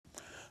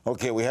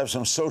Okay, we have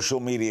some social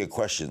media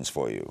questions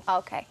for you.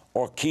 Okay.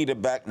 Orkita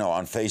Beckno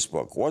on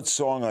Facebook. What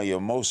song are you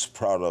most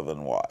proud of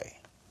and why?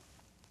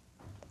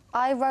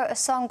 I wrote a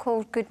song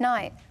called Good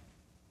Night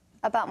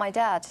about my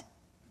dad,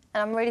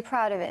 and I'm really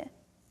proud of it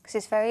because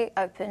it's very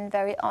open,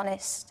 very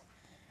honest,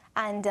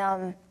 and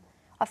I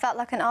felt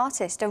like an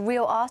artist, a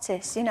real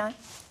artist, you know.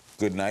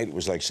 Good night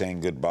was like saying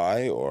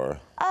goodbye, or?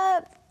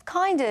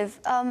 Kind of.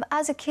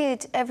 As a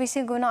kid, every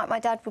single night my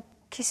dad would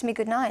kiss me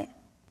goodnight,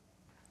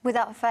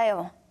 without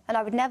fail. And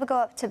I would never go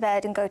up to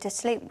bed and go to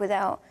sleep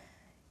without,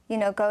 you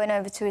know, going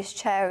over to his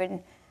chair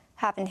and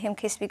having him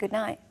kiss me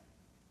goodnight.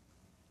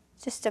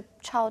 It's just a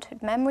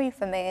childhood memory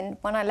for me, and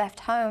when I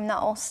left home, that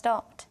all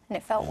stopped, and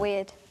it felt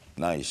weird.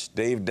 Nice.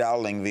 Dave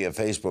Dowling via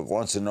Facebook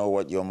wants to know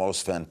what your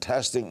most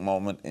fantastic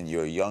moment in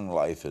your young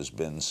life has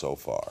been so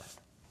far.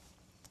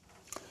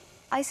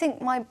 I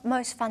think my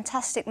most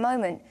fantastic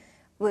moment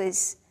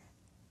was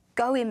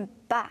going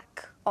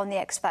back on the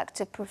X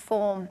Factor to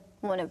perform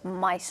one of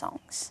my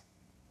songs.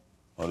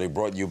 Well, they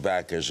brought you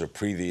back as a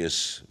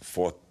previous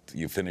fourth,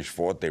 you finished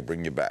fourth, they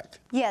bring you back.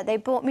 Yeah, they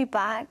brought me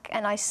back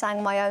and I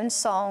sang my own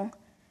song,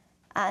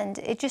 and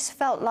it just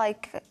felt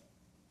like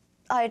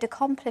I had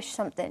accomplished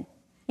something.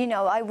 You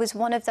know, I was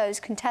one of those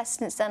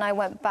contestants, then I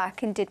went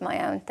back and did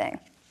my own thing.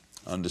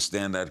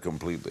 Understand that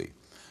completely.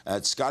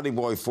 At Scotty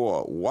Boy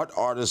 4, what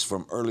artists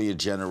from earlier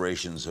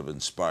generations have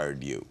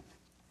inspired you?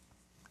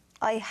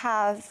 I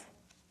have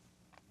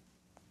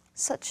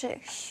such a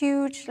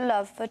huge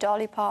love for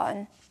Dolly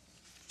Parton.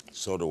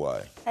 So do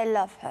I. I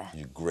love her.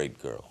 You're a great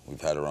girl. We've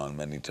had her on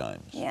many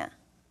times. Yeah.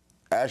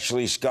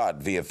 Ashley Scott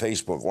via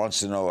Facebook wants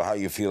to know how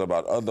you feel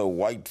about other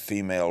white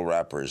female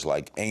rappers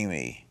like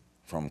Amy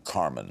from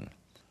Carmen.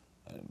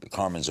 The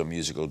Carmen's a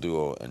musical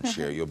duo, and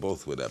Cher, you're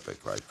both with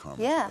Epic, right?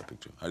 Carmen's Yeah. with Epic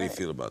too. How do you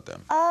feel about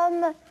them?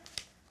 I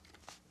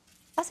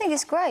think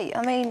it's great.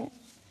 I mean,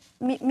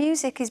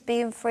 music is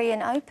being free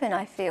and open,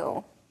 I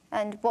feel.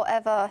 And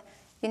whatever,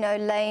 you know,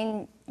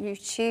 lane you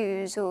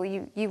choose or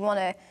you want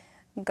to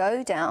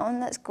go down,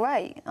 that's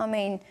great. I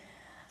mean,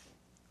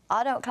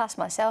 I don't class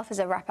myself as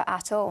a rapper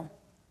at all.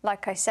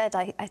 Like I said,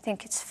 I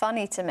think it's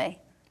funny to me.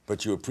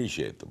 But you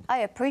appreciate them. I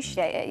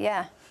appreciate it,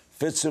 yeah.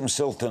 Fitzum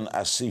Sultan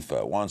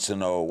Asifa wants to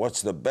know,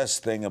 what's the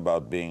best thing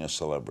about being a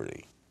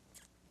celebrity?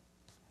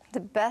 The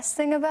best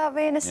thing about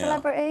being a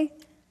celebrity?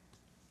 Yeah.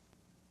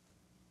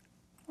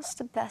 What's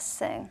the best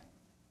thing?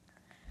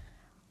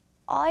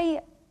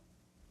 I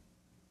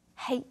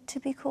hate to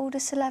be called a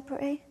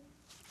celebrity.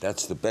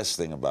 That's the best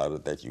thing about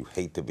it, that you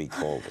hate to be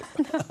called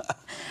it.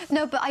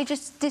 No, but I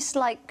just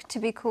dislike to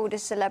be called a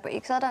celebrity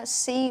because I don't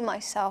see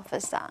myself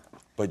as that.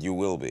 But you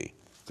will be,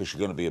 because you're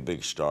going to be a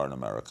big star in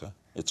America.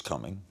 It's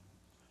coming.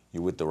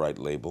 You're with the right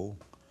label.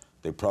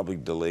 They probably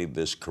delayed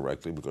this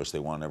correctly because they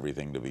want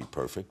everything to be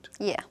perfect.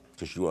 Yeah.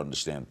 Because you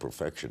understand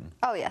perfection.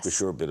 Oh, yes. Because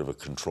you're a bit of a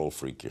control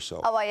freak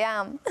yourself. Oh, I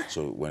am.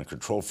 So when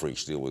control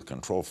freaks deal with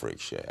control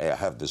freaks, hey, I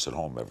have this at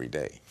home every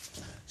day.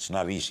 It's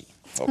not easy.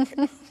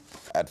 Okay.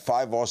 At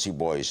 5 Aussie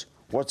Boys,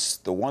 what's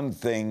the one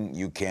thing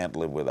you can't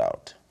live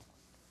without?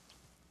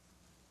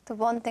 The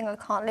one thing I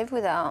can't live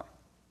without?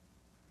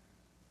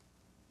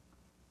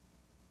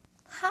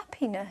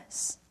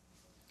 Happiness.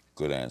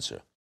 Good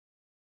answer.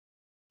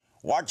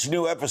 Watch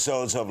new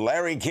episodes of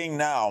Larry King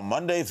Now,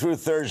 Monday through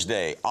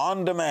Thursday,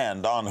 on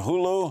demand on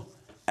Hulu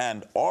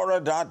and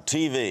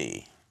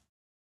Aura.tv.